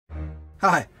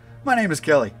Hi, my name is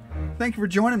Kelly. Thank you for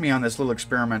joining me on this little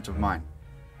experiment of mine.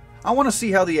 I want to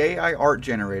see how the AI art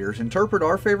generators interpret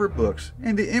our favorite books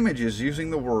into images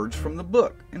using the words from the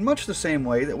book, in much the same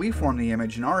way that we form the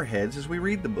image in our heads as we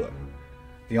read the book.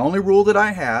 The only rule that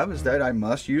I have is that I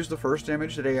must use the first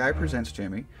image that AI presents to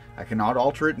me. I cannot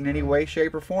alter it in any way,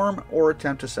 shape, or form, or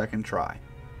attempt a second try.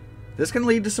 This can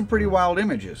lead to some pretty wild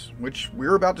images, which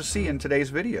we're about to see in today's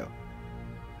video.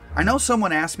 I know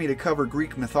someone asked me to cover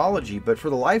Greek mythology, but for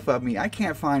the life of me, I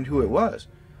can't find who it was.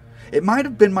 It might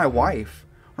have been my wife,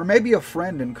 or maybe a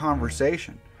friend in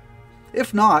conversation.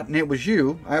 If not, and it was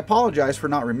you, I apologize for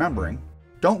not remembering.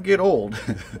 Don't get old.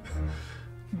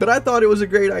 But I thought it was a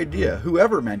great idea,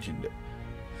 whoever mentioned it.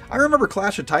 I remember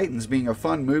Clash of Titans being a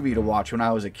fun movie to watch when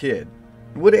I was a kid.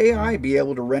 Would AI be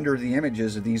able to render the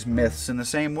images of these myths in the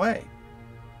same way?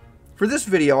 For this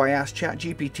video, I asked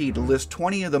ChatGPT to list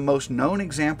 20 of the most known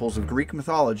examples of Greek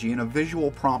mythology in a visual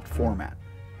prompt format.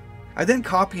 I then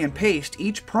copy and paste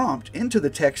each prompt into the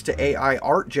text-to-AI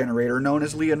art generator known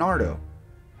as Leonardo.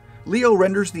 Leo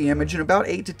renders the image in about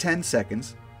 8 to 10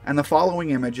 seconds, and the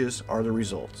following images are the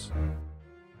results.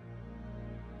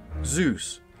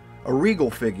 Zeus, a regal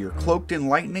figure cloaked in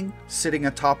lightning, sitting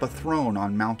atop a throne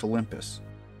on Mount Olympus.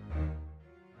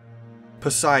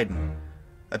 Poseidon,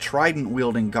 a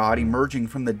trident-wielding god emerging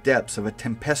from the depths of a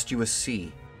tempestuous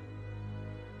sea.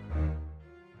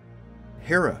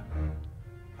 Hera,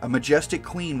 a majestic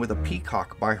queen with a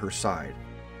peacock by her side.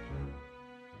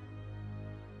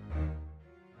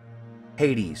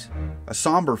 Hades, a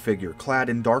somber figure clad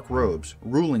in dark robes,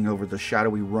 ruling over the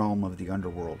shadowy realm of the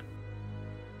underworld.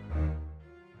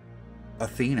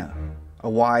 Athena, a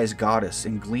wise goddess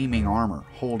in gleaming armor,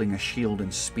 holding a shield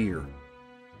and spear.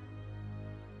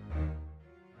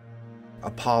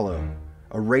 Apollo,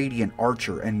 a radiant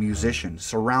archer and musician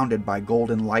surrounded by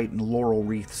golden light and laurel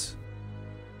wreaths.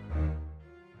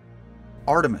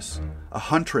 Artemis, a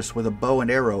huntress with a bow and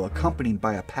arrow accompanied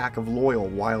by a pack of loyal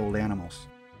wild animals.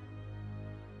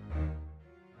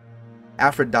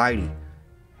 Aphrodite,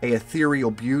 an ethereal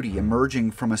beauty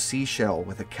emerging from a seashell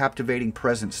with a captivating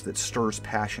presence that stirs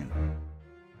passion.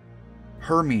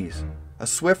 Hermes, a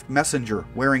swift messenger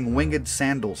wearing winged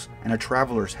sandals and a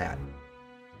traveler's hat.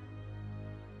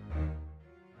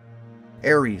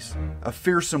 Ares, a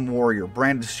fearsome warrior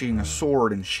brandishing a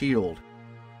sword and shield.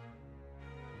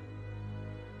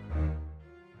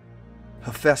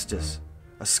 Hephaestus,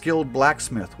 a skilled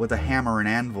blacksmith with a hammer and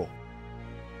anvil.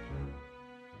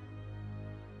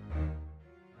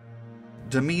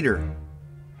 Demeter,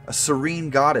 a serene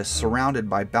goddess surrounded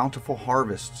by bountiful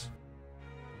harvests.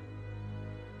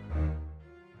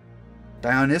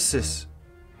 Dionysus,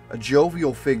 a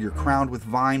jovial figure crowned with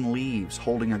vine leaves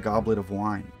holding a goblet of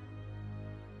wine.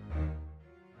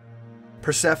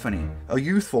 Persephone, a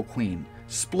youthful queen,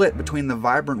 split between the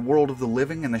vibrant world of the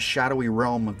living and the shadowy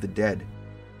realm of the dead.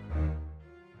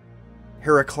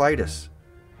 Heraclitus,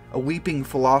 a weeping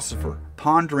philosopher,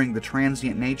 pondering the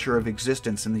transient nature of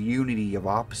existence and the unity of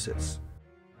opposites.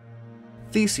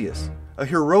 Theseus, a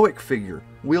heroic figure,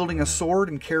 wielding a sword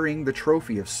and carrying the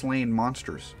trophy of slain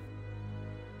monsters.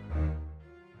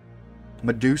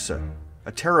 Medusa,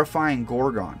 a terrifying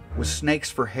gorgon, with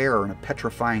snakes for hair and a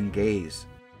petrifying gaze.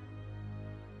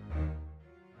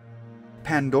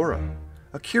 Pandora,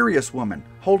 a curious woman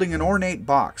holding an ornate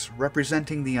box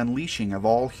representing the unleashing of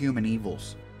all human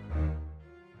evils.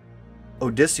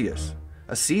 Odysseus,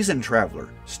 a seasoned traveler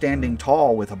standing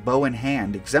tall with a bow in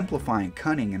hand exemplifying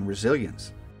cunning and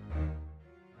resilience.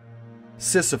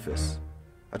 Sisyphus,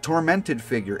 a tormented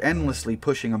figure endlessly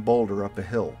pushing a boulder up a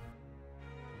hill.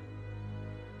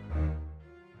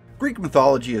 Greek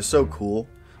mythology is so cool,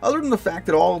 other than the fact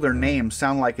that all of their names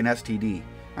sound like an STD.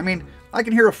 I mean, I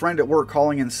can hear a friend at work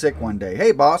calling in sick one day.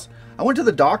 "Hey boss, I went to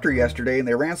the doctor yesterday and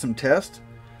they ran some tests.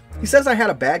 He says I had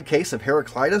a bad case of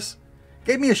Heraclitus.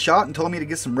 Gave me a shot and told me to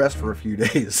get some rest for a few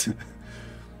days."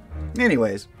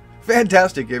 Anyways,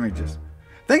 fantastic images.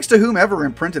 Thanks to whomever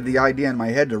imprinted the idea in my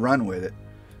head to run with it.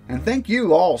 And thank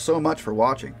you all so much for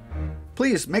watching.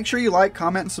 Please make sure you like,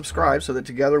 comment, and subscribe so that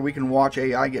together we can watch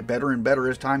AI get better and better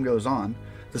as time goes on.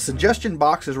 The suggestion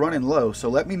box is running low, so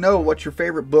let me know what your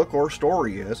favorite book or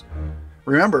story is.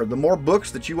 Remember, the more books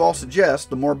that you all suggest,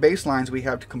 the more baselines we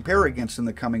have to compare against in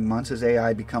the coming months as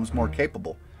AI becomes more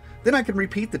capable. Then I can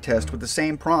repeat the test with the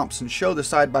same prompts and show the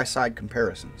side-by-side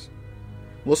comparisons.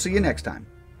 We'll see you next time.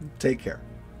 Take care.